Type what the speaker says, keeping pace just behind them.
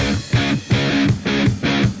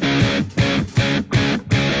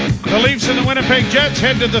Leafs and the Winnipeg Jets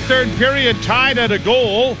head to the third period tied at a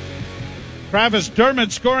goal. Travis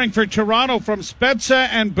Dermott scoring for Toronto from Spezza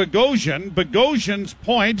and Bogosian. Bogosian's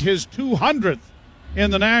point, his 200th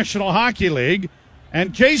in the National Hockey League.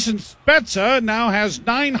 And Jason Spezza now has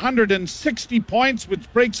 960 points,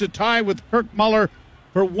 which breaks a tie with Kirk Muller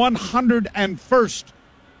for 101st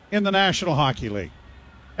in the National Hockey League.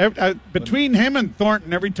 Between him and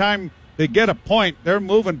Thornton, every time they get a point, they're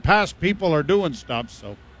moving past people or doing stuff.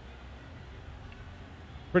 So,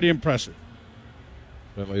 pretty impressive.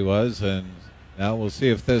 Certainly was, and now we'll see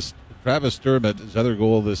if this Travis Dermott, his other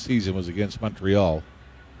goal this season was against Montreal.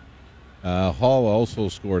 Hall also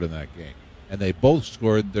scored in that game, and they both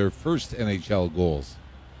scored their first NHL goals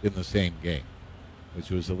in the same game, which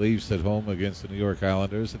was the Leafs at home against the New York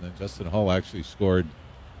Islanders, and then Justin Hall actually scored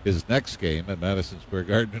his next game at Madison Square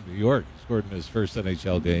Garden in New York. He scored in his first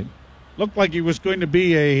NHL game. Looked like he was going to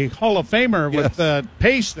be a Hall of Famer with the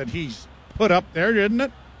pace that he's put up there, didn't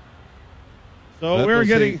it? So but we're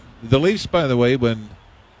getting... The Leafs, by the way, when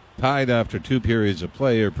tied after two periods of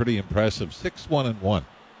play, are pretty impressive. 6-1-1.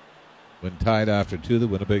 When tied after two, the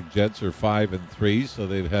Winnipeg Jets are 5-3, so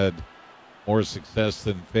they've had more success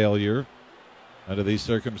than failure under these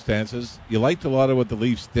circumstances. You liked a lot of what the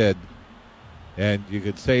Leafs did, and you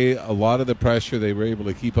could say a lot of the pressure they were able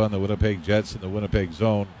to keep on the Winnipeg Jets in the Winnipeg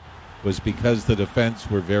zone was because the defense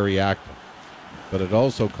were very active. But it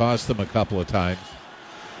also cost them a couple of times.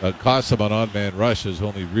 Cost them on odd-man rushes,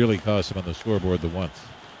 only really cost them on the scoreboard the once.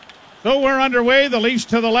 So we're underway. The Leafs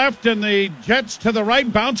to the left and the Jets to the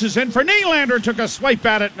right. Bounces in for Nylander. Took a swipe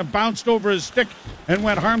at it and it bounced over his stick and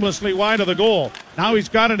went harmlessly wide of the goal. Now he's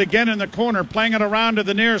got it again in the corner, playing it around to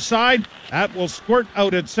the near side. That will squirt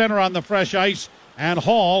out at center on the fresh ice. And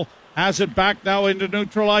Hall has it back now into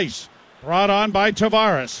neutral ice. Brought on by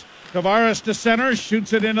Tavares. Tavares to center,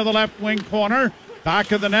 shoots it into the left wing corner.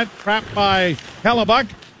 Back of the net, trapped by Hellebuck.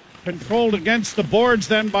 Controlled against the boards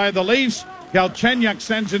then by the Leafs. Galchenyuk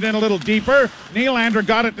sends it in a little deeper. Nylander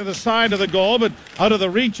got it to the side of the goal, but out of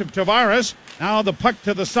the reach of Tavares. Now the puck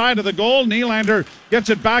to the side of the goal. Nylander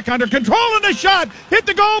gets it back under control, and the shot hit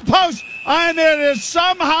the goal post, and it is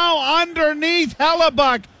somehow underneath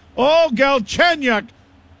Hellebuck. Oh, Galchenyuk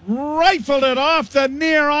rifled it off the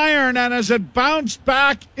near iron, and as it bounced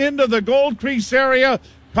back into the goal crease area,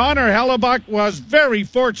 Connor Hellebuck was very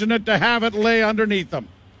fortunate to have it lay underneath him.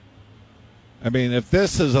 I mean, if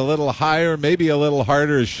this is a little higher, maybe a little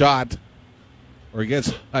harder shot, or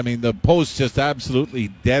the post just absolutely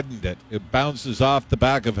deadened it. It bounces off the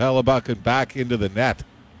back of Hellebuck and back into the net.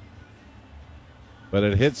 But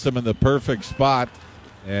it hits him in the perfect spot,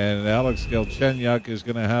 and Alex Galchenyuk is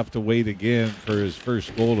going to have to wait again for his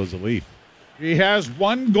first goal as a Leaf. He has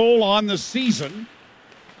one goal on the season,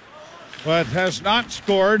 but has not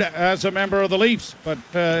scored as a member of the Leafs. But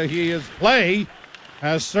his play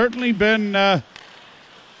has certainly been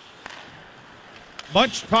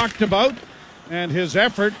much talked about, and his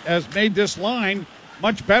effort has made this line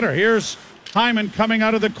much better. Here's Hyman coming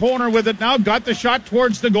out of the corner with it now, got the shot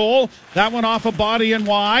towards the goal. That went off a body and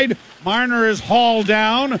wide. Marner is hauled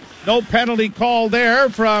down. No penalty call there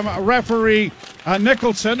from referee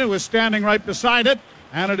Nicholson, who is standing right beside it,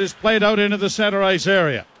 and it is played out into the center ice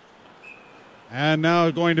area. And now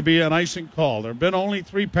going to be an icing call. There have been only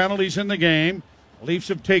 3 penalties in the game. The Leafs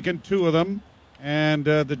have taken 2 of them, and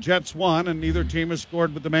the Jets won, and neither team has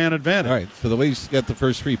scored with the man advantage. All right, so the Leafs get the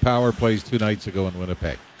first 3 power plays 2 nights ago in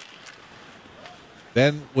Winnipeg.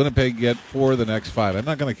 Then Winnipeg get 4 of the next 5. I'm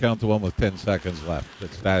not going to count the one with 10 seconds left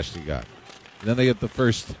that Stastny got. And then they get the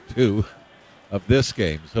first 2 of this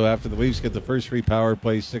game. So after the Leafs get the first 3 power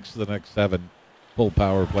plays, 6 of the next 7 full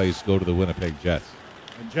power plays go to the Winnipeg Jets.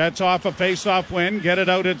 The Jets off a face-off win, get it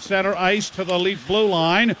out at center ice to the Leaf blue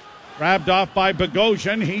line. Grabbed off by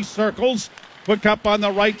Bogosian. He circles. Quick up on the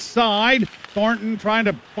right side. Thornton trying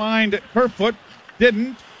to find Kerfoot.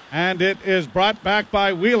 Didn't. And it is brought back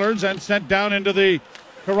by Wheelers and sent down into the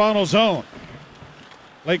Toronto zone.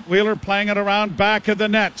 Blake Wheeler playing it around back of the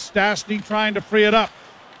net. Stastny trying to free it up.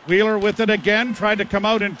 Wheeler with it again. Tried to come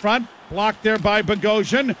out in front. Blocked there by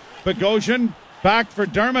Bogosian. Bogosian back for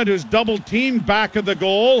Dermott, who's double-teamed back of the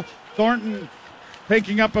goal. Thornton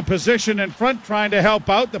taking up a position in front, trying to help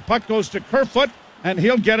out. The puck goes to Kerfoot, and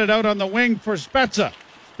he'll get it out on the wing for Spezza.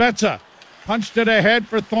 Spezza punched it ahead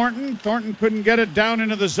for Thornton. Thornton couldn't get it down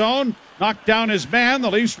into the zone. Knocked down his man. The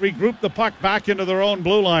Leafs regroup the puck back into their own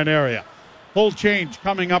blue line area. Full change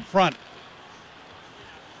coming up front.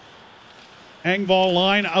 Engvall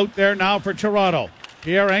line out there now for Toronto.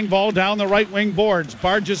 Pierre Engvall down the right wing boards.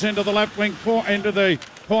 Barges into the left wing into the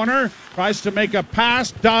corner. Tries to make a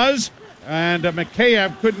pass. Does. And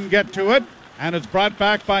Mikheyev couldn't get to it. And it's brought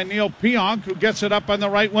back by Neil Pionk, who gets it up on the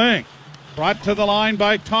right wing. Brought to the line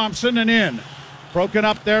by Thompson and in. Broken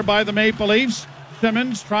up there by the Maple Leafs.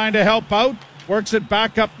 Simmons trying to help out. Works it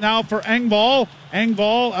back up now for Engvall.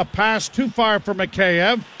 Engvall, a pass too far for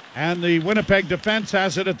Mikheyev. And the Winnipeg defense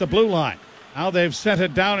has it at the blue line. Now they've sent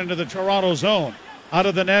it down into the Toronto zone. Out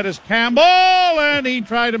of the net is Campbell, and he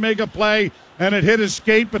tried to make a play, and it hit his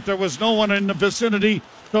skate, but there was no one in the vicinity,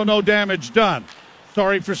 so no damage done.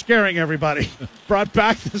 Sorry for scaring everybody. Brought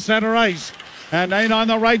back to center ice. And then on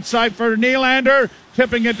the right side for Nylander,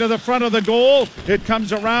 tipping it to the front of the goal. It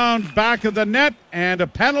comes around back of the net, and a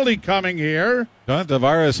penalty coming here. John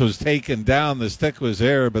Tavares was taken down. The stick was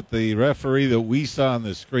there, but the referee that we saw on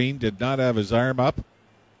the screen did not have his arm up.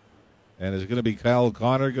 And it's going to be Kyle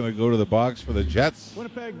Connor going to go to the box for the Jets.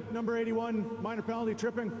 Winnipeg, number 81, minor penalty,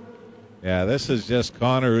 tripping. Yeah, this is just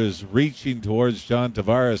Connor is reaching towards John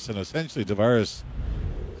Tavares, and essentially Tavares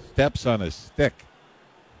steps on his stick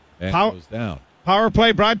and goes down. Power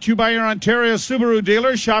play brought to you by your Ontario Subaru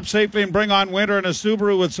dealer. Shop safely and bring on winter in a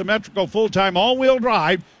Subaru with symmetrical full-time all-wheel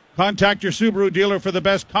drive. Contact your Subaru dealer for the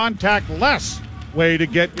best contact-less way to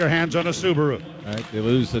get your hands on a Subaru. All right, they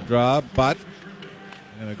lose the draw, but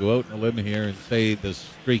I'm going to go out on a limb here and say the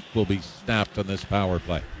streak will be snapped on this power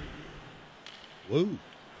play. Whoa,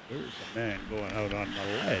 there's a man going out on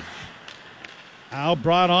the ledge. Now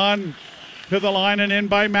brought on to the line and in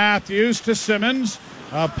by Matthews to Simmons.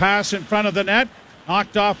 A pass in front of the net,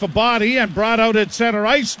 knocked off a body and brought out at center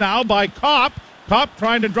ice now by Kopp. Kopp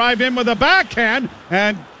trying to drive in with a backhand,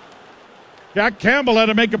 and Jack Campbell had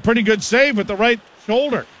to make a pretty good save with the right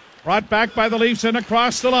shoulder. Brought back by the Leafs and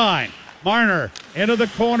across the line. Marner into the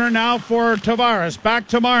corner now for Tavares. Back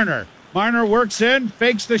to Marner. Marner works in,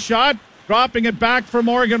 fakes the shot, dropping it back for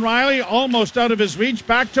Morgan Riley, almost out of his reach.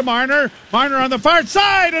 Back to Marner. Marner on the far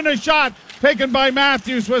side, and a shot taken by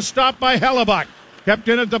Matthews was stopped by Hellebuck. Kept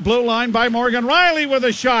in at the blue line by Morgan Riley with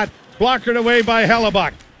a shot. Blockered away by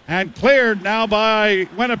Hellebuck. And cleared now by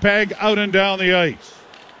Winnipeg out and down the ice.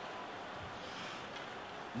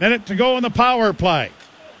 Minute to go in the power play.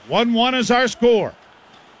 1-1 is our score.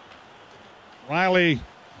 Riley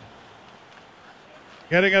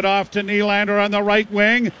getting it off to Nylander on the right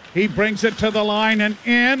wing. He brings it to the line and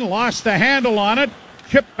in. Lost the handle on it.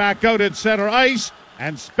 Chipped back out at center ice.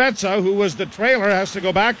 And Spezza, who was the trailer, has to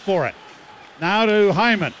go back for it. Now to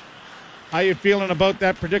Hyman. How you feeling about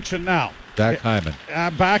that prediction now? Zach Hyman.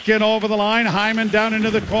 Back in over the line. Hyman down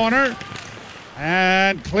into the corner.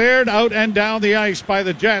 And cleared out and down the ice by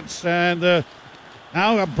the Jets. And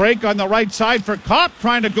now a break on the right side for Kopp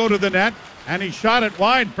trying to go to the net. And he shot it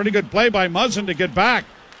wide. Pretty good play by Muzzin to get back.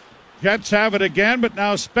 Jets have it again, but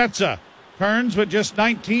now Spezza turns with just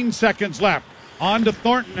 19 seconds left. On to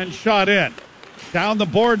Thornton and shot in. Down the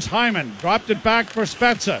boards, Hyman dropped it back for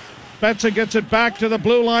Spezza. Spezza gets it back to the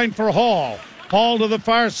blue line for Hall. Hall to the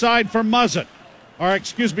far side for Muzzin.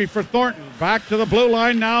 For Thornton. Back to the blue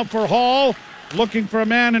line now for Hall. Looking for a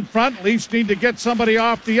man in front. Leafs need to get somebody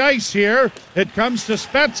off the ice here. It comes to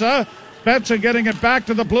Spezza. Spezza getting it back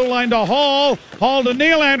to the blue line to Hall. Hall to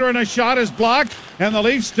Nylander, and a shot is blocked. And the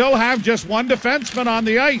Leafs still have just one defenseman on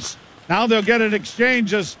the ice. Now they'll get an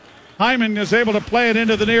exchange as Hyman is able to play it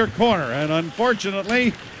into the near corner. And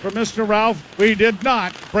unfortunately for Mr. Ralph, we did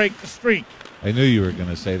not break the streak. I knew you were going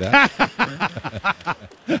to say that.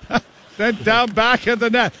 Sent down back at the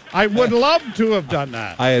net. I would love to have done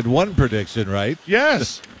that. I had one prediction right.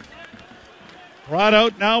 Yes. Brought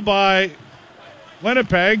out now by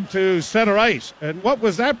Winnipeg to center ice. And what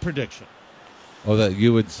was that prediction? Oh, that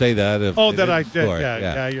you would say that if. Oh, that I did. Score.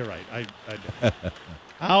 Yeah, you're right. I did.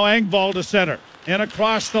 Now Engvall to center. In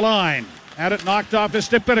across the line. Had it knocked off his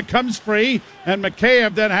stick, but it comes free. And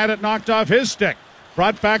Mikheyev then had it knocked off his stick.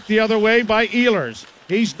 Brought back the other way by Ehlers.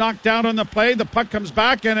 He's knocked down on the play. The puck comes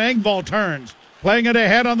back, and Engvall turns. Playing it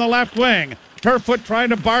ahead on the left wing. Kerfoot trying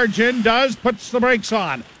to barge in. Puts the brakes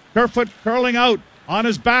on. Kerfoot curling out on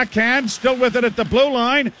his backhand. Still with it at the blue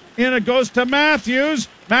line. In it goes to Matthews.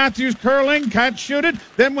 Matthews curling. Can't shoot it.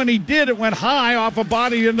 Then when he did, it went high off a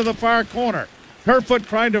body into the far corner. Kerfoot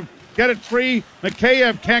trying to get it free.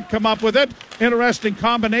 Mikheyev can't come up with it. Interesting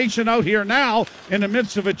combination out here now in the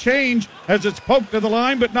midst of a change as it's poked to the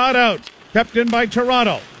line but not out. Kept in by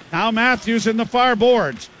Toronto. Now Matthews in the far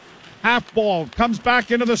boards. Half ball comes back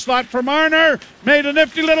into the slot for Marner. Made a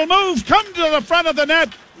nifty little move. Come to the front of the net.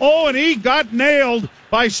 Oh, and he got nailed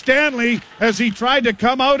by Stanley as he tried to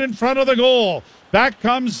come out in front of the goal. Back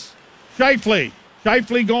comes Scheifele.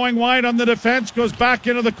 Scheifele going wide on the defense. Goes back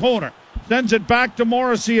into the corner. Sends it back to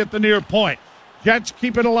Morrissey at the near point. Jets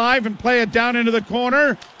keep it alive and play it down into the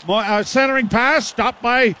corner. Centering pass stopped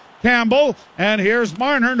by Campbell, and here's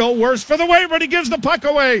Marner. No worse for the Wayward. He gives the puck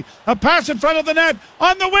away. A pass in front of the net.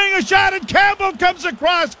 On the wing, a shot, and Campbell comes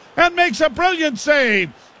across and makes a brilliant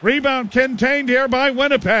save. Rebound contained here by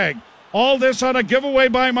Winnipeg. All this on a giveaway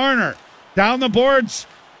by Marner. Down the boards,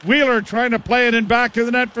 Wheeler trying to play it in back of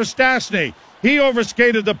the net for Stastny. He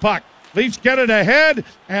overskated the puck. Leafs get it ahead,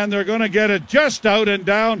 and they're going to get it just out and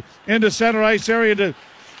down into center ice area to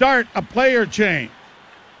start a player change.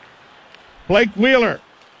 Blake Wheeler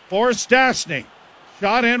for Stastny.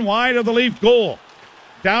 Shot in wide of the Leaf goal.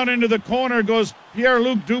 Down into the corner goes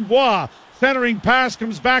Pierre-Luc Dubois. Centering pass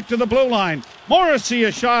comes back to the blue line. Morrissey,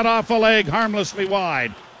 a shot off a leg, harmlessly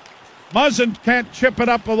wide. Muzzin can't chip it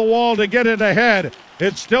up on the wall to get it ahead.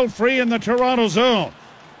 It's still free in the Toronto zone.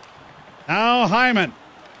 Now Hyman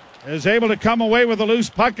is able to come away with a loose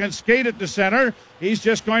puck and skate it to center. He's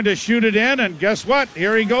just going to shoot it in, and guess what?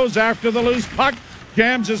 Here he goes after the loose puck.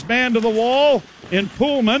 Jams his man to the wall in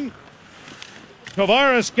Pullman.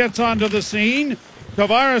 Tavares gets onto the scene.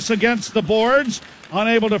 Tavares against the boards,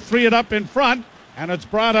 unable to free it up in front, and it's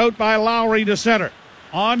brought out by Lowry to center.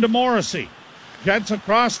 On to Morrissey. Jets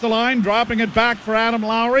across the line, dropping it back for Adam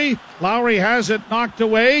Lowry. Lowry has it knocked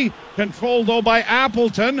away, controlled though by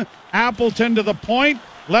Appleton. Appleton to the point,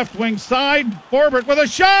 left wing side. Forbert with a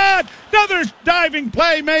shot. Another diving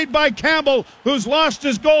play made by Campbell, who's lost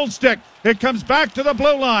his goal stick. It comes back to the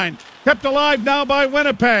blue line. Kept alive now by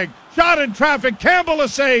Winnipeg. Shot in traffic. Campbell a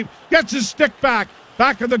save. Gets his stick back.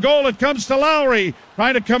 Back of the goal it comes to Lowry.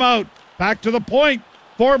 Trying to come out. Back to the point.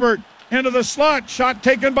 Forbert into the slot. Shot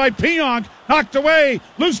taken by Pionk. Knocked away.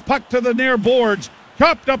 Loose puck to the near boards.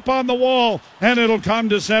 Chopped up on the wall. And it'll come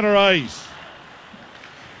to center ice.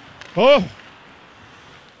 Oh.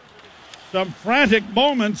 Some frantic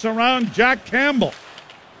moments around Jack Campbell.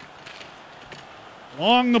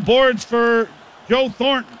 Along the boards for Joe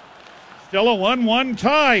Thornton. Still a 1-1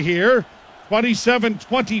 tie here.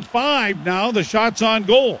 27-25 now. The shots on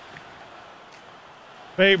goal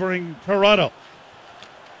favoring Toronto.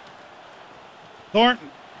 Thornton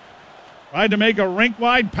tried to make a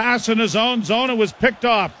rink-wide pass in his own zone. It was picked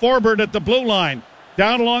off. Forbert at the blue line.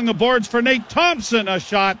 Down along the boards for Nate Thompson. A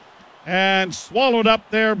shot and swallowed up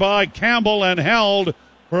there by Campbell and held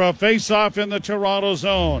for a face-off in the Toronto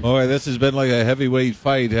zone. Boy, this has been like a heavyweight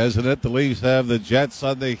fight, hasn't it? The Leafs have the Jets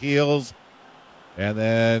on the heels. And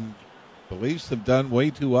then the Leafs have done way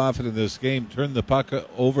too often in this game, turn the puck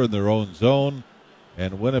over in their own zone.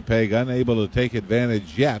 And Winnipeg unable to take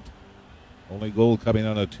advantage yet. Only goal coming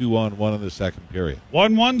on a 2-on-1 in the second period.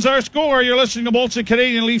 1-1's our score. You're listening to Bolts of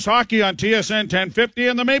Canadian Leafs Hockey on TSN 1050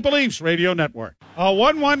 and the Maple Leafs Radio Network. A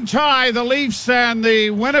 1-1 tie, the Leafs and the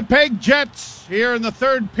Winnipeg Jets here in the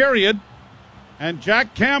third period. And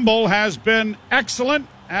Jack Campbell has been excellent,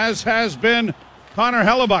 as has been Connor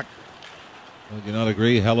Hellebuyck. Would you not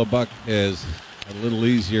agree? Hellebuyck has a little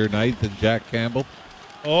easier night than Jack Campbell.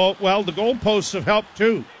 Oh, well, the goalposts have helped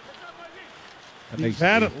too. He's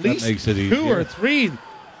had at least two or three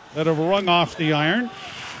that have rung off the iron.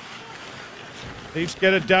 Leafs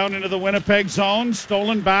get it down into the Winnipeg zone.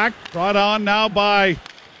 Stolen back. Brought on now by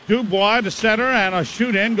Dubois to center. And a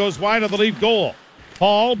shoot in goes wide of the Leaf goal.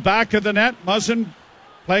 Hall back of the net. Muzzin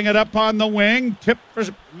playing it up on the wing. Tip for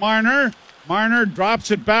Marner. Marner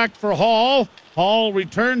drops it back for Hall. Hall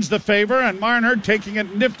returns the favor. And Marner taking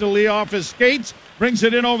it niftily off his skates. Brings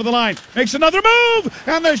it in over the line. Makes another move.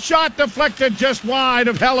 And the shot deflected just wide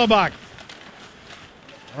of Hellebuyck.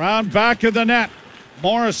 Around back of the net.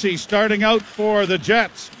 Morrissey starting out for the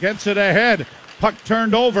Jets. Gets it ahead. Puck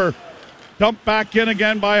turned over. Dumped back in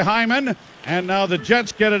again by Hyman. And now the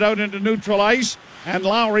Jets get it out into neutral ice. And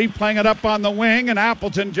Lowry playing it up on the wing. And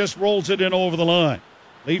Appleton just rolls it in over the line.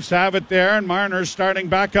 Leafs have it there. And Marner's starting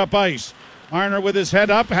back up ice. Marner with his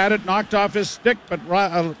head up. Had it knocked off his stick. But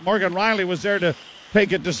Morgan Riley was there to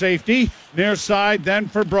take it to safety. Near side then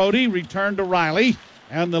for Brody. Return to Riley.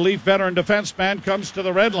 And the Leaf veteran defenseman comes to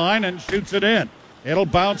the red line and shoots it in. It'll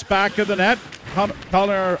bounce back of the net.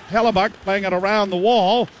 Connor Hellebuyck playing it around the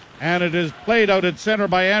wall. And it is played out at center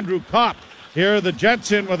by Andrew Kopp. Here the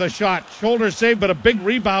Jets in with a shot. Shoulder save, but a big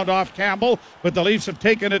rebound off Campbell. But the Leafs have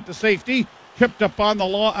taken it to safety. Chipped up on the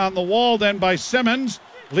wall then by Simmons.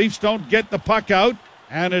 Leafs don't get the puck out.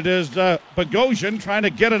 And it is Bogosian trying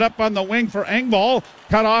to get it up on the wing for Engvall.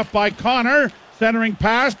 Cut off by Connor. Centering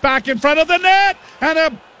pass back in front of the net.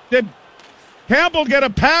 And did Campbell get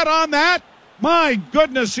a pad on that? My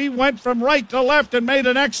goodness, he went from right to left and made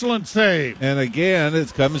an excellent save. And again,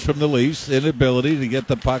 it comes from the Leafs' inability to get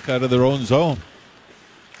the puck out of their own zone.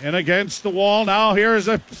 In against the wall. Now here's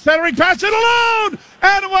a centering pass it alone.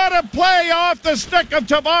 And what a play off the stick of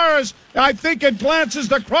Tavares. I think it glances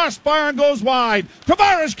the crossbar and goes wide.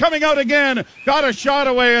 Tavares coming out again. Got a shot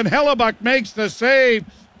away and Hellebuck makes the save.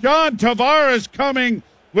 John Tavares coming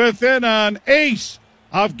within an ace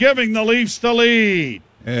of giving the Leafs the lead.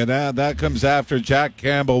 And that comes after Jack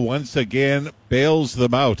Campbell once again bails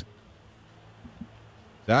them out.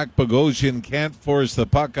 Zach Bogosian can't force the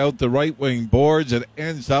puck out the right wing boards. It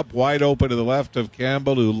ends up wide open to the left of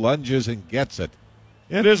Campbell, who lunges and gets it.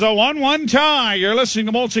 It is a 1-1 tie. You're listening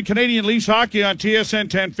to Molson Canadian Leafs Hockey on TSN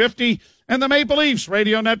 1050 and the Maple Leafs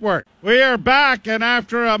Radio Network. We are back, and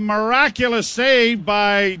after a miraculous save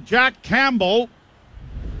by Jack Campbell,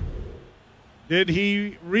 did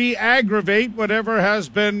he re-aggravate whatever has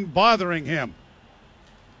been bothering him?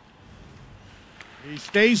 He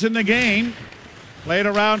stays in the game. Played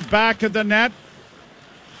around back of the net.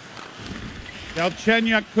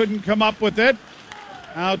 Galchenyuk couldn't come up with it.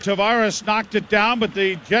 Now Tavares knocked it down, but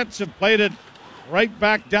the Jets have played it right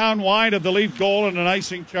back down wide of the Leaf goal, and an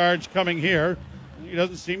icing charge coming here. He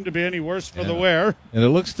doesn't seem to be any worse for the wear. And it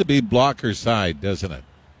looks to be blocker side, doesn't it?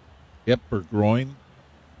 Hip or groin,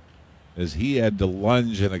 as he had to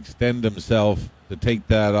lunge and extend himself to take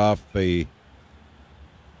that off the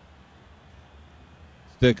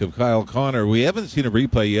stick of Kyle Connor. We haven't seen a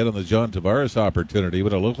replay yet on the John Tavares opportunity,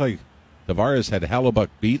 but it looked like Tavares had Hellebuck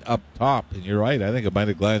beat up top. And you're right, I think it might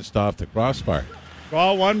have glanced off the crossbar.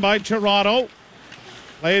 Draw one by Toronto.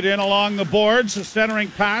 Played in along the boards. The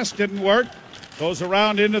centering pass didn't work. Goes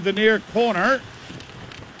around into the near corner.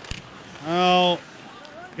 Now,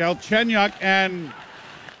 Galchenyuk and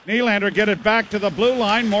Nylander get it back to the blue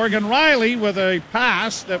line. Morgan Riley with a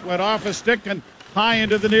pass that went off a stick and high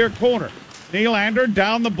into the near corner. Nylander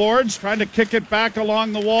down the boards, trying to kick it back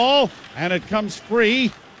along the wall, and it comes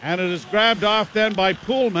free, and it is grabbed off then by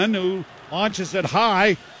Poolman, who launches it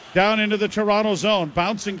high down into the Toronto zone.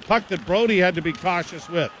 Bouncing puck that Brody had to be cautious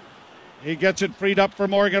with. He gets it freed up for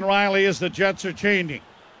Morgan Riley as the Jets are changing.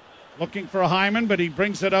 Looking for Hyman, but he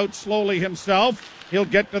brings it out slowly himself. He'll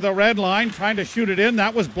get to the red line, trying to shoot it in.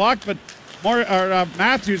 That was blocked, but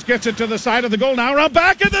Matthews gets it to the side of the goal. Now around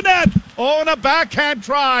back of the net. Oh, and a backhand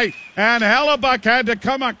try. And Hellebuck had to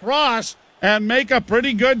come across and make a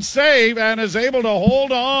pretty good save and is able to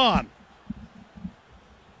hold on.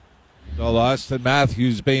 So Austin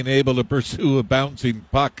Matthews being able to pursue a bouncing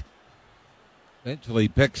puck. Eventually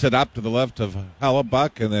picks it up to the left of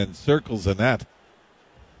Hellebuck and then circles the net.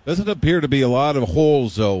 Doesn't appear to be a lot of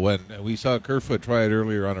holes, though, when we saw Kerfoot try it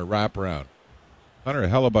earlier on a wraparound. Connor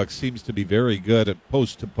Hellebuck seems to be very good at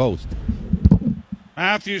post-to-post.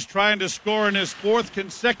 Matthews trying to score in his fourth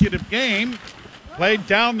consecutive game. Played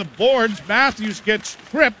down the boards. Matthews gets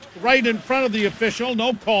tripped right in front of the official.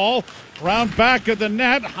 No call. Round back of the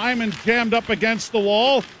net. Hyman jammed up against the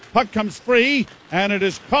wall. Puck comes free, and it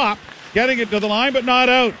is Kopp getting it to the line, but not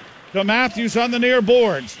out. To Matthews on the near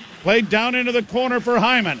boards. Played down into the corner for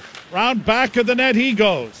Hyman. Round back of the net he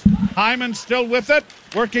goes. Hyman still with it.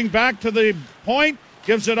 Working back to the point.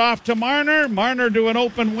 Gives it off to Marner. Marner to an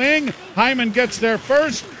open wing. Hyman gets there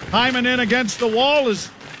first. Hyman in against the wall is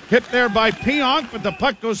hit there by Pionk, but the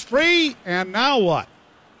puck goes free. And now what?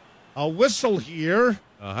 A whistle here.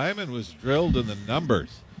 Hyman was drilled in the numbers.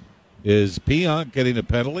 Is Pionk getting a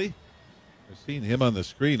penalty? I've seen him on the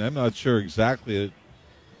screen. I'm not sure exactly. I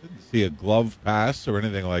didn't see a glove pass or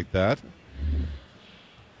anything like that.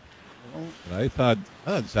 And I thought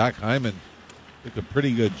Zach Hyman took a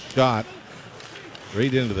pretty good shot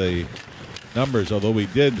right into the numbers, although he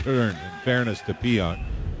did turn, in fairness to Pionk.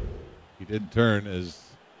 He did turn as...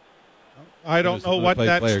 I don't know what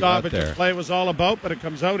that stoppage play was all about, but it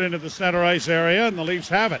comes out into the center ice area, and the Leafs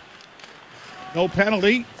have it. No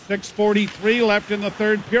penalty. 6:43 left in the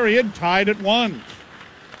third period, tied at 1.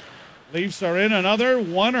 Leafs are in another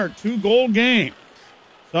 1 or 2 goal game,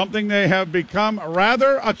 something they have become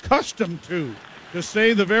rather accustomed to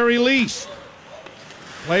say the very least.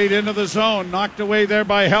 Played into the zone, knocked away there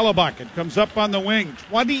by Hellebuck. It comes up on the wing.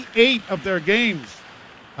 28 of their games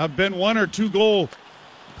have been 1 or 2 goal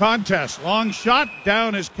contests. Long shot,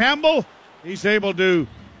 down is Campbell. He's able to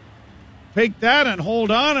take that and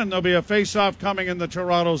hold on, and there'll be a face-off coming in the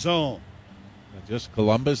Toronto zone. Just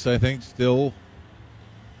Columbus, I think, still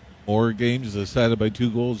more games decided by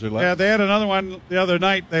 2 goals or less. Yeah, they had another one the other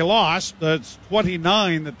night. They lost. That's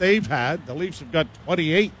 29 that they've had. The Leafs have got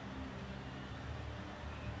 28.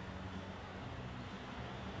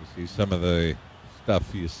 You see some of the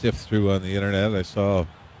stuff you sift through on the internet. I saw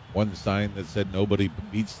one sign that said nobody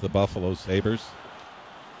beats the Buffalo Sabres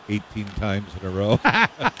 18 times in a row.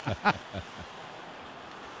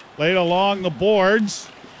 Played along the boards.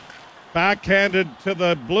 backhanded to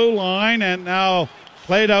the blue line and now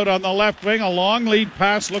played out on the left wing. A long lead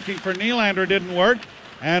pass looking for Nylander didn't work,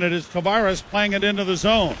 and it is Tavares playing it into the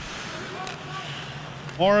zone.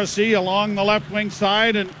 Morrissey along the left wing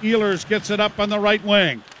side, and Ehlers gets it up on the right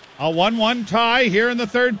wing. A 1-1 tie here in the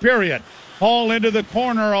third period. Hall into the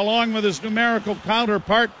corner along with his numerical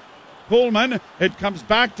counterpart, Pullman. It comes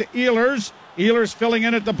back to Ehlers. Ehlers filling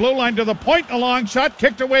in at the blue line to the point. A long shot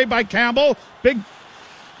kicked away by Campbell. Big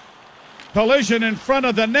collision in front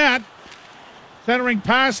of the net. Centering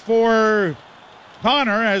pass for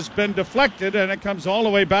Connor has been deflected, and it comes all the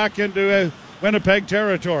way back into Winnipeg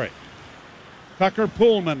territory. Tucker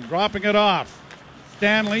Pullman dropping it off.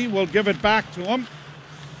 Stanley will give it back to him,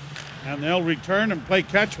 and they'll return and play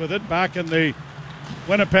catch with it back in the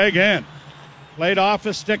Winnipeg end. Played off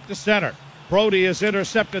a stick to center. Brody has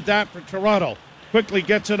intercepted that for Toronto. Quickly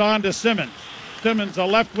gets it on to Simmons. Simmons a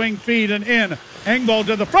left wing feed and in. Engvall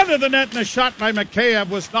to the front of the net, and a shot by Mikheyev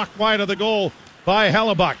was knocked wide of the goal by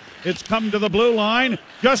Hellebuck. It's come to the blue line,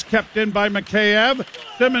 just kept in by Mikheyev.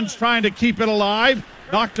 Simmons trying to keep it alive.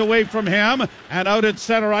 Knocked away from him, and out at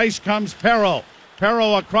center ice comes Perreault.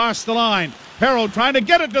 Perreault across the line. Perreault trying to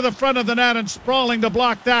get it to the front of the net, and sprawling to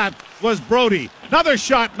block that was Brody. Another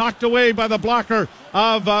shot knocked away by the blocker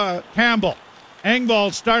of Campbell.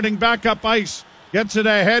 Engvall starting back up ice. Gets it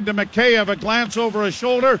ahead to Mikheyev. A glance over his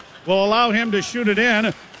shoulder will allow him to shoot it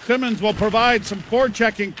in. Simmons will provide some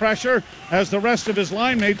forechecking pressure as the rest of his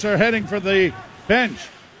line mates are heading for the bench.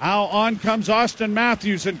 Now on comes Austin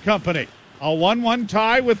Matthews and company. A 1-1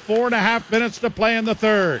 tie with 4.5 minutes to play in the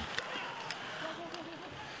third.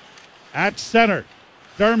 At center,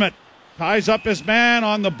 Dermott ties up his man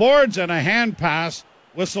on the boards, and a hand pass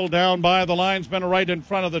whistled down by the linesman right in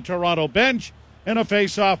front of the Toronto bench, and a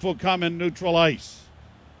face-off will come in neutral ice.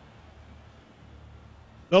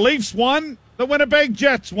 The Leafs won, the Winnipeg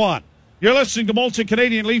Jets won. You're listening to Molson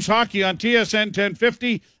Canadian Leafs Hockey on TSN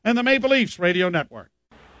 1050 and the Maple Leafs Radio Network.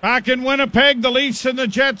 Back in Winnipeg, the Leafs and the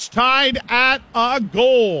Jets tied at a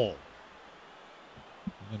goal.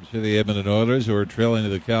 I'm sure the Edmonton Oilers, who are trailing to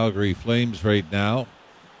the Calgary Flames right now,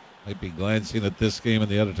 might be glancing at this game on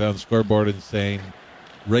the out-of-town scoreboard and saying,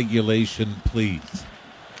 regulation, please.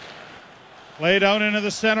 Played out into the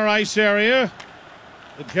center ice area.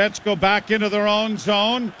 The Jets go back into their own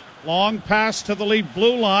zone. Long pass to the lead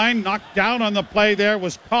blue line. Knocked down on the play there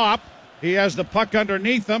was Kopp. He has the puck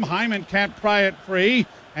underneath him. Hyman can't pry it free.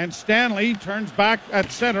 And Stanley turns back at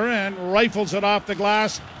center and rifles it off the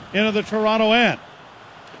glass into the Toronto end.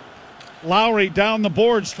 Lowry down the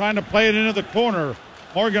boards trying to play it into the corner.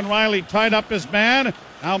 Morgan Riley tied up his man.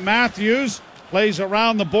 Now Matthews plays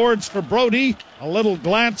around the boards for Brody. A little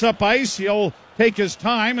glance up ice. He'll take his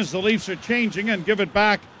time as the Leafs are changing and give it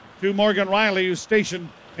back to Morgan Riley, who's stationed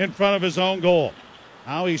in front of his own goal.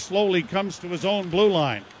 Now he slowly comes to his own blue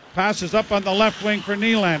line. Passes up on the left wing for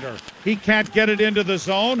Nylander. He can't get it into the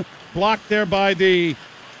zone. Blocked there by the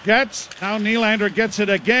Jets. Now Nylander gets it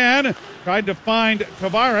again. Tried to find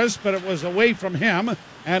Tavares, but it was away from him.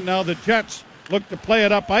 And now the Jets look to play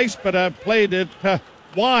it up ice, but have played it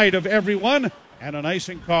wide of everyone. And an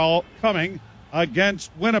icing call coming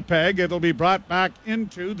against Winnipeg. It'll be brought back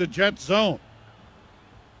into the Jets zone.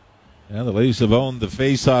 Yeah, the Leafs have owned the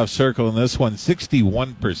face-off circle in this one.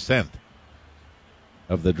 61%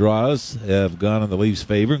 of the draws have gone in the Leafs'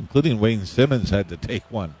 favor, including Wayne Simmons had to take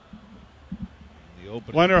one.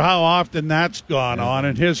 Wonder how often that's gone on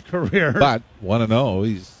in his career. But 1-0,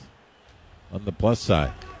 he's on the plus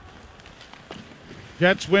side.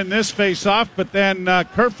 Jets win this face-off, but then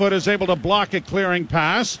Kerfoot is able to block a clearing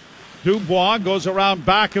pass. Dubois goes around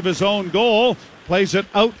back of his own goal, plays it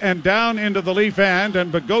out and down into the Leaf end,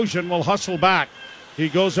 and Bogosian will hustle back. He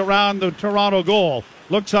goes around the Toronto goal,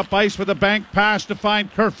 looks up ice with a bank pass to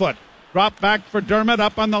find Kerfoot. Drop back for Dermott,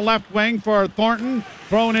 up on the left wing for Thornton,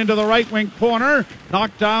 thrown into the right wing corner,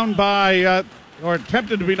 knocked down by, or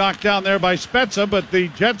attempted to be knocked down there by Spezza, but the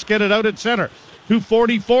Jets get it out at center.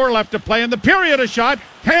 2:44 left to play in the period. A shot,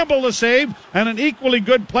 Campbell the save, and an equally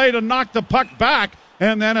good play to knock the puck back,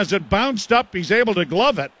 and then as it bounced up, he's able to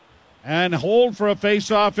glove it and hold for a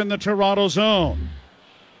face-off in the Toronto zone.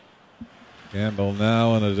 Campbell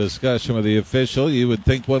now in a discussion with the official. You would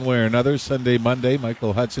think one way or another, Sunday, Monday,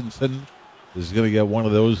 Michael Hutchinson is going to get one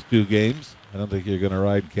of those two games. I don't think you're going to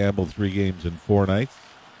ride Campbell 3 games in 4 nights.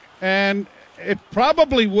 And it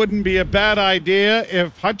probably wouldn't be a bad idea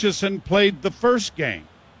if Hutchison played the first game.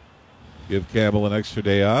 Give Campbell an extra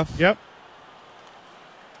day off. Yep.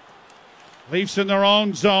 Leafs in their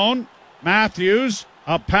own zone. Matthews,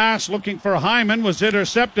 a pass looking for Hyman, was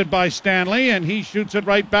intercepted by Stanley, and he shoots it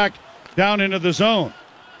right back down into the zone.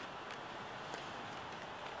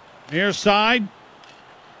 Near side.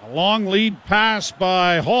 A long lead pass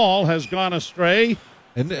by Hall has gone astray,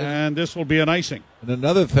 and this will be an icing. And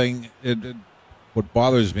another thing, what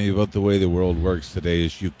bothers me about the way the world works today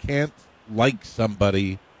is you can't like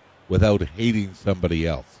somebody without hating somebody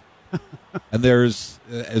else. And there's,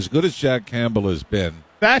 as good as Jack Campbell has been,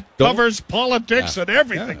 that covers politics and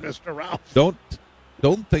everything, Mr. Ralph.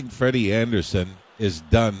 Don't think Freddie Anderson is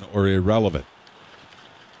done or irrelevant.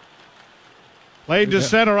 Played to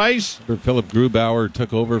center ice. Philip Grubauer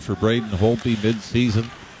took over for Braden Holtby mid-season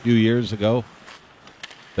a few years ago.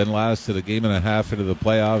 Then lasted a game and a half into the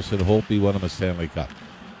playoffs, and Holtby won him a Stanley Cup.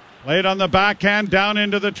 Played on the backhand down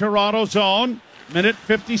into the Toronto zone. Minute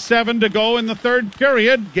 57 to go in the third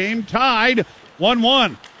period. Game tied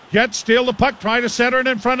 1-1. Jets steal the puck, try to center it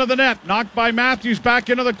in front of the net. Knocked by Matthews back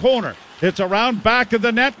into the corner. It's around back of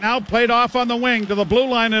the net, now played off on the wing. To the blue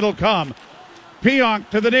line it'll come. Pionk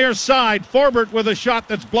to the near side. Forbert with a shot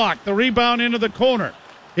that's blocked. The rebound into the corner.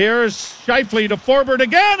 Here's Scheifele to Forbert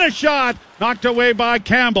again. A shot knocked away by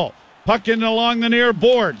Campbell. Puck in along the near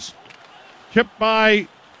boards. Chipped by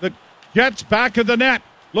the Jets back of the net.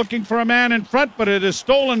 Looking for a man in front, but it is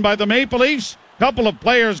stolen by the Maple Leafs. Couple of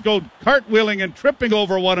players go cartwheeling and tripping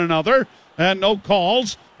over one another, and no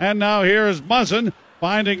calls. And now here's Muzzin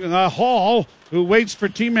finding Hall, who waits for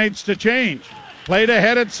teammates to change. Played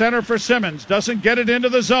ahead at center for Simmons. Doesn't get it into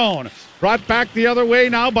the zone. Brought back the other way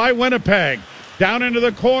now by Winnipeg. Down into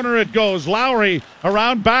the corner it goes. Lowry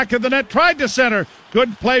around back of the net. Tried to center.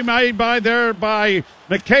 Good play made by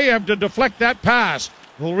Mikheyev to deflect that pass.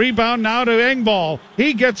 Will rebound now to Engvall.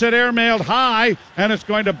 He gets it airmailed high, and it's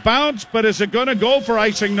going to bounce, but is it going to go for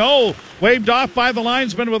icing? No. Waved off by the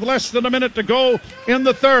linesman with less than a minute to go in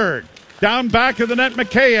the third. Down back of the net,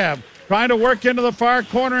 Mikheyev trying to work into the far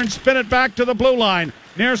corner and spin it back to the blue line.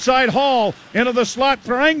 Near side Hall into the slot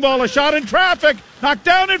for Engvall. A shot in traffic. Knocked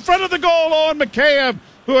down in front of the goal. Owen Mikheyev,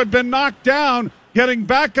 who had been knocked down, getting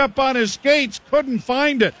back up on his skates, couldn't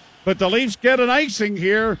find it. But the Leafs get an icing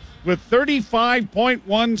here with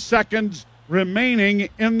 35.1 seconds remaining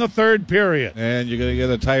in the third period. And you're going to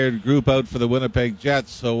get a tired group out for the Winnipeg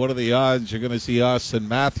Jets, so what are the odds you're going to see Austin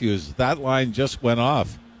Matthews? That line just went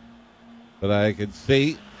off. But I can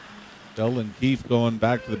see Sheldon Keefe going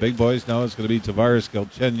back to the big boys. Now it's going to be Tavares,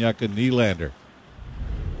 Galchenyuk, and Nylander.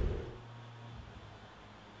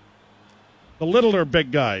 The littler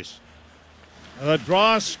big guys. The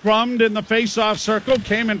draw scrummed in the face-off circle,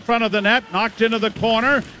 came in front of the net, knocked into the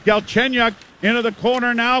corner. Galchenyuk into the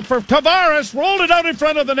corner now for Tavares, rolled it out in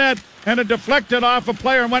front of the net, and it deflected off a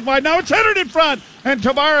player and went wide. Now it's headed in front, and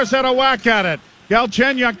Tavares had a whack at it.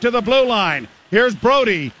 Galchenyuk to the blue line. Here's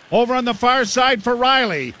Brody over on the far side for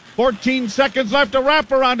Riley. 14 seconds left. A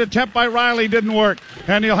wraparound attempt by Riley didn't work,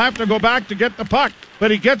 and he'll have to go back to get the puck, but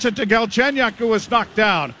he gets it to Galchenyuk, who was knocked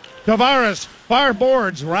down. Tavares, far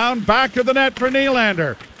boards, round back of the net for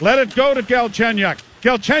Nylander. Let it go to Galchenyuk.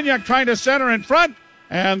 Galchenyuk trying to center in front,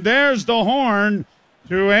 and there's the horn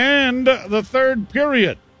to end the third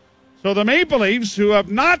period. So the Maple Leafs, who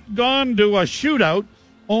have not gone to a shootout,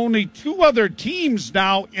 only two other teams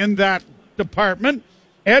now in that department,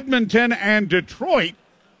 Edmonton and Detroit,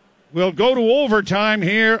 will go to overtime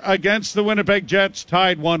here against the Winnipeg Jets,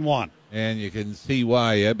 tied 1-1. And you can see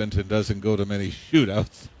why Edmonton doesn't go to many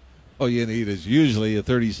shootouts. All you need is usually a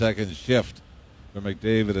 30-second shift for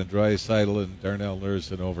McDavid and Draisaitl and Darnell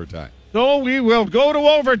Nurse in overtime. So we will go to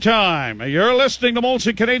overtime. You're listening to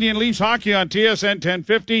Molson Canadian Leafs Hockey on TSN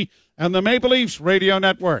 1050 and the Maple Leafs Radio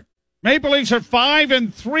Network. Maple Leafs are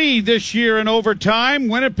 5-3 this year in overtime.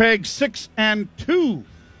 Winnipeg 6-2.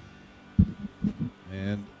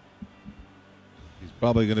 And he's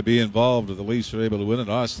probably going to be involved if the Leafs are able to win it.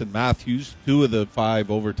 Austin Matthews, 2 of the 5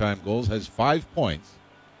 overtime goals, has 5 points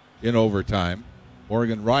in overtime.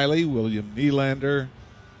 Morgan Riley, William Nylander,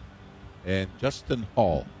 and Justin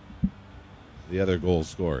Hall, the other goal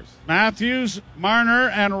scorers. Matthews, Marner,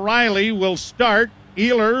 and Riley will start.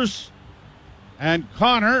 Ehlers and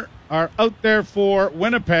Connor are out there for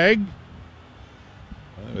Winnipeg.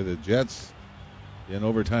 The Jets in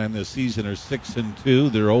overtime this season are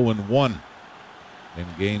 6-2. They're 0-1 in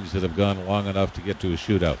games that have gone long enough to get to a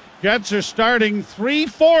shootout. Jets are starting 3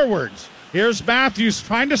 forwards. Here's Matthews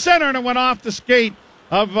trying to center, and it went off the skate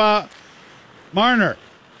of Marner.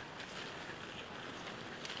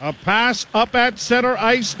 A pass up at center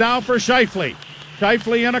ice now for Scheifele.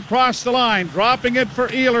 Scheifele in across the line, dropping it for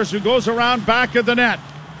Ehlers, who goes around back of the net.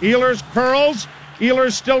 Ehlers curls.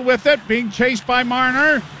 Ehlers still with it, being chased by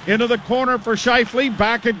Marner. Into the corner for Scheifele.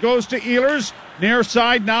 Back it goes to Ehlers. Near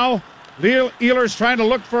side now. Ehlers trying to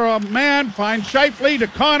look for a man. Finds Scheifele to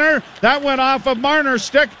Connor. That went off of Marner's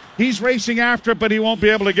stick. He's racing after it, but he won't be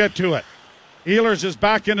able to get to it. Ehlers is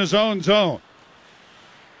back in his own zone.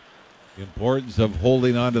 The importance of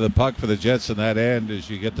holding on to the puck for the Jets in that end as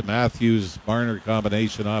you get the Matthews-Marner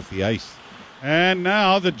combination off the ice. And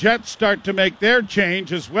now the Jets start to make their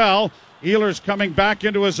change as well. Ehlers coming back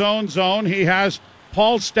into his own zone. He has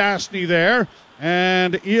Paul Stastny there,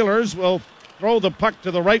 and Ehlers will throw the puck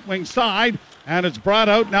to the right wing side, and it's brought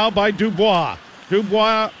out now by Dubois.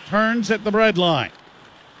 Dubois turns at the red line.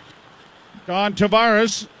 John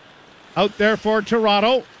Tavares out there for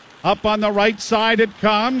Toronto. Up on the right side it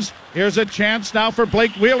comes. Here's a chance now for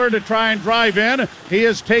Blake Wheeler to try and drive in. He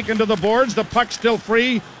is taken to the boards. The puck still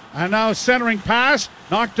free. And now centering pass,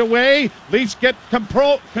 knocked away. Leafs get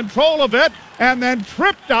control of it. And then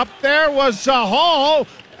tripped up there was Hall.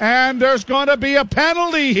 And there's going to be a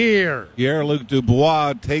penalty here. Pierre-Luc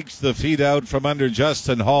Dubois takes the feet out from under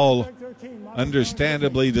Justin Hall.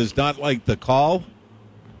 Understandably does not like the call.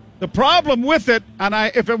 The problem with it, and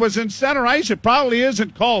if it was in center ice, it probably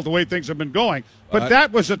isn't called the way things have been going. But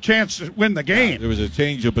that was a chance to win the game. There was a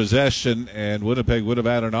change of possession, and Winnipeg would have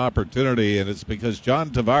had an opportunity, and it's because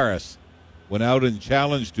John Tavares went out and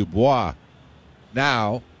challenged Dubois.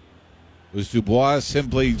 Now, was Dubois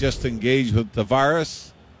simply just engaged with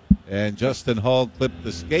Tavares, and Justin Hall clipped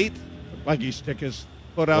the skate? Like he stick his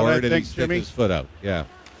foot out, or I did think, he stick Jimmy? his foot out? Yeah.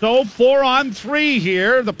 So 4-on-3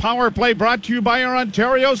 here. The power play brought to you by our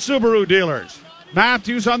Ontario Subaru dealers.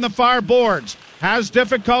 Matthews on the far boards. Has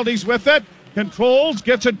difficulties with it. Controls.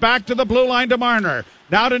 Gets it back to the blue line to Marner.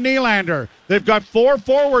 Now to Nylander. They've got 4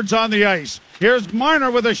 forwards on the ice. Here's Marner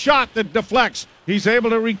with a shot that deflects. He's able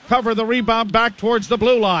to recover the rebound back towards the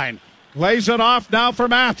blue line. Lays it off now for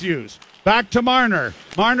Matthews. Back to Marner.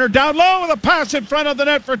 Marner down low with a pass in front of the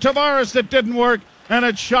net for Tavares that didn't work. And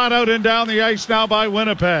it's shot out and down the ice now by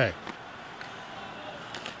Winnipeg.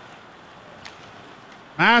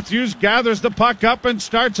 Matthews gathers the puck up and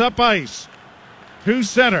starts up ice. To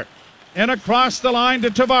center. In across the line to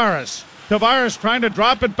Tavares. Tavares trying to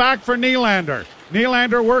drop it back for Nylander.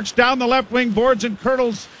 Nylander works down the left wing boards and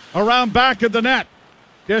curdles around back of the net.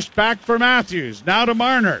 Dished back for Matthews. Now to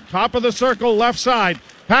Marner. Top of the circle, left side.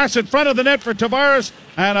 Pass in front of the net for Tavares.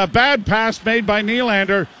 And a bad pass made by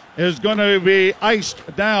Nylander is going to be iced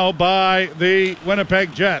now by the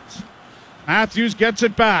Winnipeg Jets. Matthews gets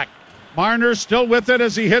it back. Marner still with it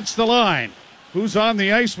as he hits the line. Who's on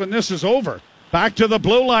the ice when this is over? Back to the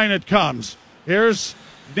blue line it comes. Here's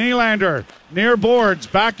Nylander near boards.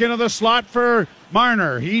 Back into the slot for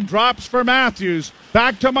Marner. He drops for Matthews.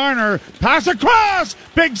 Back to Marner. Pass across.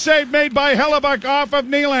 Big save made by Hellebuck off of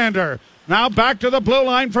Nylander. Now back to the blue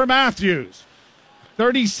line for Matthews.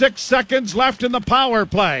 36 seconds left in the power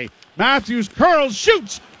play. Matthews curls,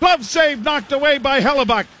 shoots. Glove save knocked away by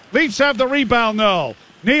Hellebuck. Leafs have the rebound though.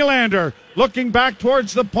 Nylander looking back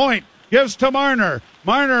towards the point. Gives to Marner.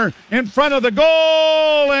 Marner in front of the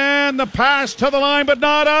goal. And the pass to the line but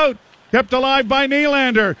not out. Kept alive by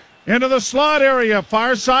Nylander. Into the slot area.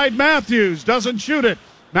 Far side Matthews. Doesn't shoot it.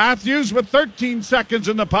 Matthews with 13 seconds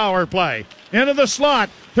in the power play. Into the slot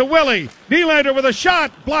to Willie. Nylander with a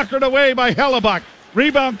shot. Blockered away by Hellebuck.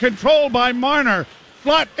 Rebound controlled by Marner.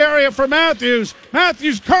 Slot area for Matthews.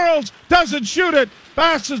 Matthews curls. Doesn't shoot it.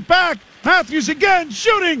 Passes back. Matthews again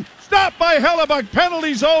shooting. Stopped by Hellebuck.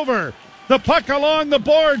 Penalty's over. The puck along the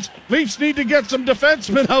boards. Leafs need to get some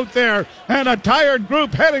defensemen out there. And a tired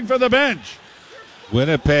group heading for the bench.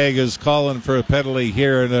 Winnipeg is calling for a penalty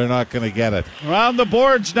here, and they're not going to get it. Around the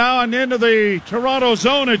boards now and into the Toronto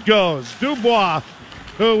zone it goes. Dubois,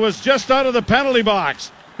 who was just out of the penalty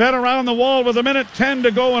box, fed around the wall with 1:10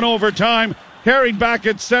 to go in overtime. Carried back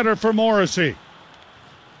at center for Morrissey.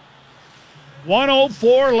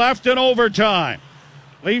 1:04 left in overtime.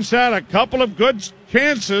 Leafs had a couple of good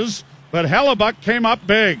chances, but Hellebuck came up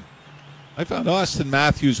big. I found Austin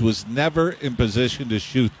Matthews was never in position to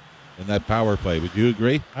shoot in that power play. Would you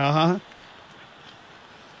agree? Uh-huh.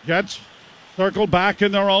 Jets circle back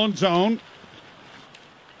in their own zone.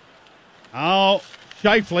 Now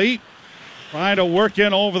Scheifele trying to work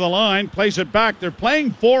in over the line, plays it back. They're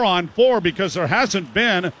playing 4-on-4 because there hasn't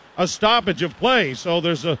been a stoppage of play, so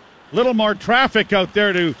there's a little more traffic out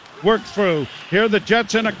there to work through. Here the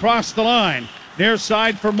Jets in across the line. Near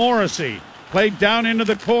side for Morrissey. Played down into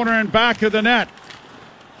the corner and back of the net.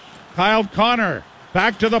 Kyle Connor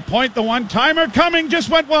back to the point. The one-timer coming just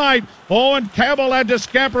went wide. Owen Campbell had to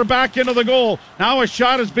scamper back into the goal. Now a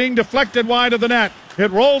shot is being deflected wide of the net.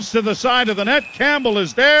 It rolls to the side of the net. Campbell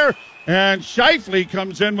is there. And Scheifele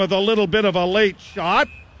comes in with a little bit of a late shot.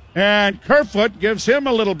 And Kerfoot gives him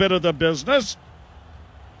a little bit of the business.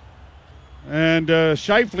 And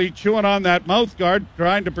Scheifele chewing on that mouth guard,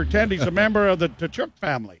 trying to pretend he's a member of the Tkachuk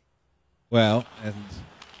family. Well, and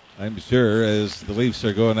I'm sure as the Leafs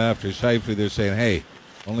are going after Scheifele, they're saying, hey,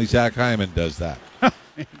 only Zach Hyman does that.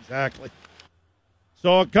 Exactly.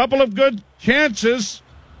 So a couple of good chances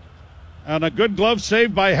and a good glove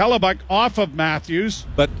save by Hellebuck off of Matthews.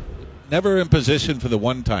 But never in position for the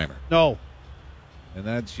one-timer. No. And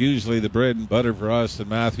that's usually the bread and butter for Austin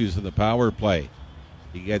Matthews in the power play.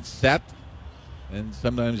 He gets set, and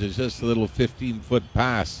sometimes it's just a little 15-foot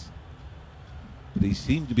pass. But he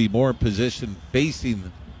seemed to be more positioned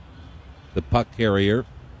facing the puck carrier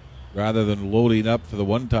rather than loading up for the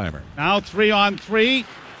one-timer. Now 3-on-3.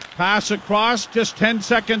 Pass across. Just 10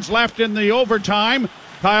 seconds left in the overtime.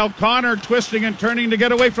 Kyle Connor twisting and turning to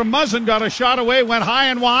get away from Muzzin. Got a shot away. Went high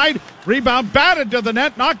and wide. Rebound batted to the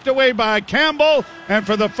net. Knocked away by Campbell. And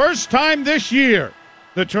for the first time this year,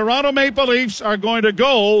 the Toronto Maple Leafs are going to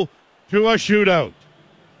go to a shootout.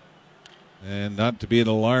 And not to be an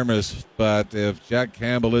alarmist, but if Jack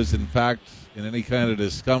Campbell is in fact in any kind of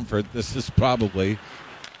discomfort, this is probably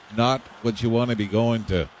not what you want to be going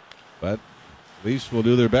to. But Leafs will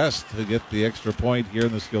do their best to get the extra point here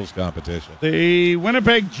in the skills competition. The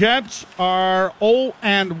Winnipeg Jets are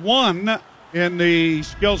 0-1 in the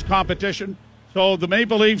skills competition. So the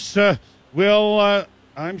Maple Leafs will,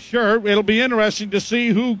 I'm sure, it'll be interesting to see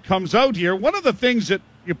who comes out here. One of the things that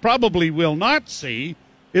you probably will not see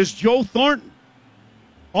is Joe Thornton.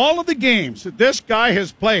 All of the games that this guy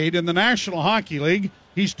has played in the National Hockey League,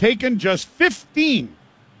 he's taken just 15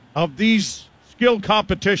 of these skill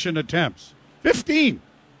competition attempts. 15.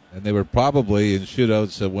 And they were probably in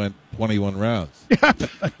shootouts that went 21 rounds. Yeah,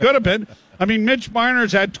 could have been. I mean, Mitch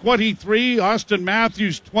Marner's had 23, Austin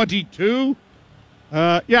Matthews 22.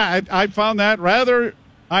 I found that rather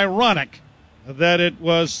ironic that it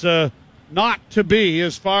was not to be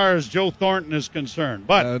as far as Joe Thornton is concerned.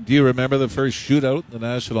 But do you remember the first shootout in the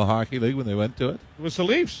National Hockey League when they went to it? It was the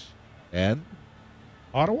Leafs. And?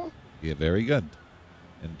 Ottawa? Yeah, very good.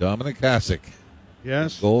 And Dominic Hasek.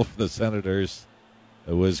 Yes. The goal for the Senators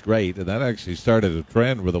was great, and that actually started a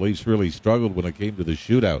trend where the Leafs really struggled when it came to the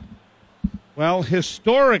shootout. Well,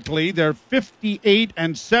 historically, they're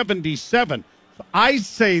 58-77. So I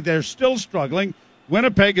say they're still struggling.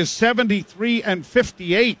 Winnipeg is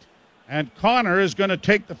 73-58, and Connor is going to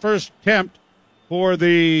take the first attempt for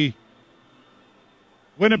the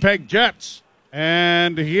Winnipeg Jets.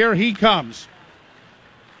 And here he comes.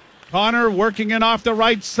 Connor working in off the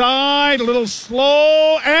right side, a little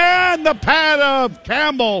slow, and the pad of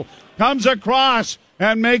Campbell comes across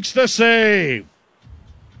and makes the save.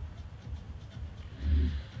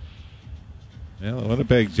 Well, the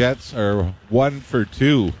Winnipeg Jets are 1 for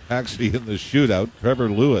 2, actually, in the shootout. Trevor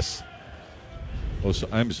Lewis. Oh,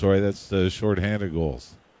 I'm sorry, that's the shorthanded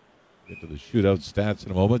goals. Get to the shootout stats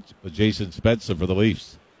in a moment. But Jason Spezza for the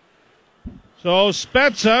Leafs. So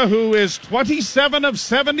Spezza, who is 27 of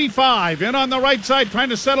 75, in on the right side, trying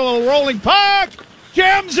to settle a rolling puck,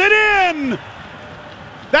 jams it in.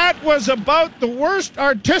 That was about the worst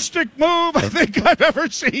artistic move I think I've ever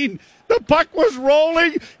seen. The puck was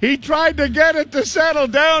rolling. He tried to get it to settle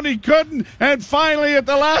down. He couldn't. And finally, at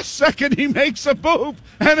the last second, he makes a move.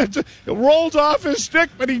 And it rolls off his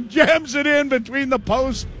stick, but he jams it in between the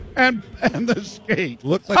post and the skate.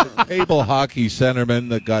 Looked like a table hockey centerman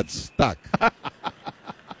that got stuck.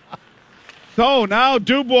 So now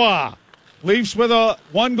Dubois. Leafs with a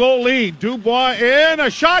 1-goal lead. Dubois in. A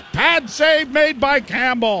shot. Pad save made by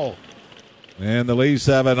Campbell. And the Leafs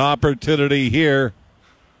have an opportunity here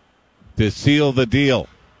to seal the deal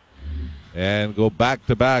and go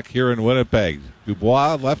back-to-back here in Winnipeg.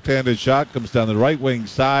 Dubois, left-handed shot, comes down the right wing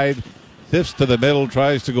side, sifts to the middle,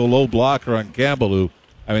 tries to go low blocker on Campbell, who,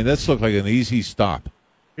 I mean, this looked like an easy stop.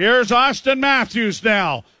 Here's Austin Matthews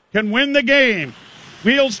now. Can win the game.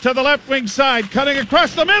 Wheels to the left wing side, cutting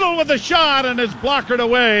across the middle with a shot, and is blockered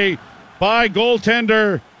away by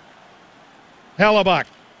goaltender Hellebuck.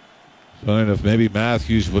 So if maybe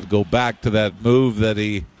Matthews would go back to that move that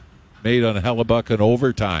he made on Hellebuck in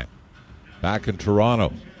overtime back in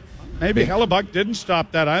Toronto. Maybe Hellebuck didn't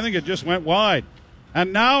stop that. I think it just went wide.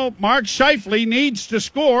 And now Mark Scheifele needs to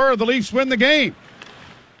score, or the Leafs win the game.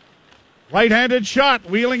 Right-handed shot,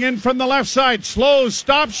 wheeling in from the left side. Slows,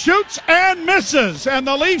 stops, shoots, and misses. And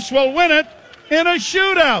the Leafs will win it in a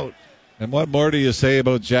shootout. And what more do you say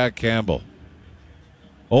about Jack Campbell?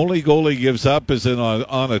 Only goal he gives up is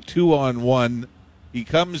on a 2-on-1. He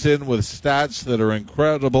comes in with stats that are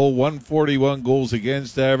incredible. 141 goals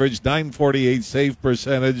against average, 948 save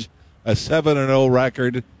percentage, a 7-0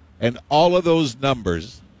 record. And all of those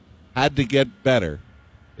numbers had to get better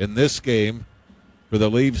in this game for the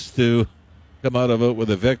Leafs to come out of it with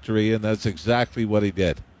a victory, and that's exactly what he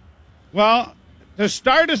did. Well, to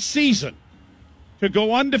start a season to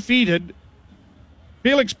go undefeated.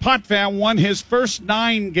 Felix Potvin won his first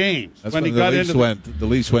 9 games That's when he got into the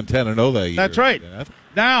Leafs went 10-0 that year. That's right. Yeah.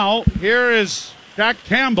 Now, here is Jack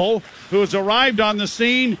Campbell, who has arrived on the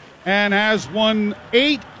scene and has won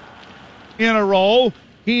 8 in a row.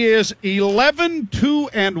 He is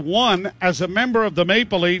 11-2-1 as a member of the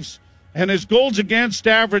Maple Leafs, and his goals against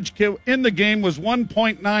average in the game was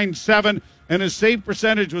 1.97, and his save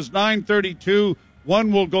percentage was .932.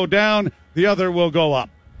 One will go down, the other will go up.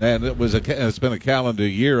 And it's been a calendar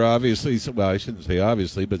year, obviously. Well, I shouldn't say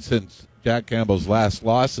obviously, but since Jack Campbell's last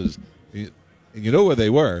losses, you know where they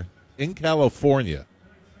were? In California,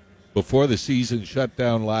 before the season shut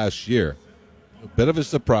down last year. A bit of a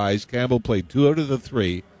surprise. Campbell played 2 out of the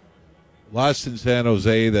 3, lost in San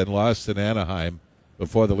Jose, then lost in Anaheim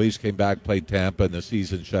before the Leafs came back, played Tampa, and the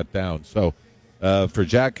season shut down. So for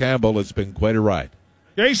Jack Campbell, it's been quite a ride.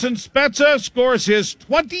 Jason Spezza scores his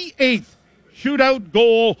 28th shootout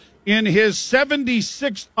goal in his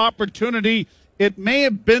 76th opportunity. It may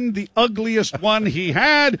have been the ugliest one he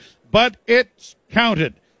had, but it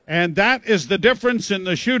counted. And that is the difference in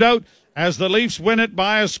the shootout as the Leafs win it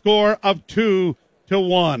by a score of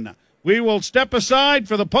 2-1. We will step aside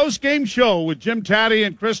for the post-game show with Jim Taddy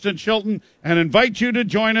and Kristen Shilton and invite you to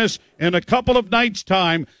join us in a couple of nights'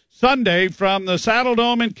 time, Sunday from the Saddle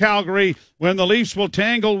Dome in Calgary, when the Leafs will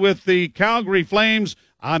tangle with the Calgary Flames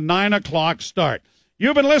on 9 o'clock start.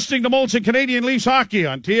 You've been listening to Molson Canadian Leafs Hockey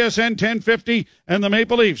on TSN 1050 and the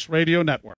Maple Leafs Radio Network.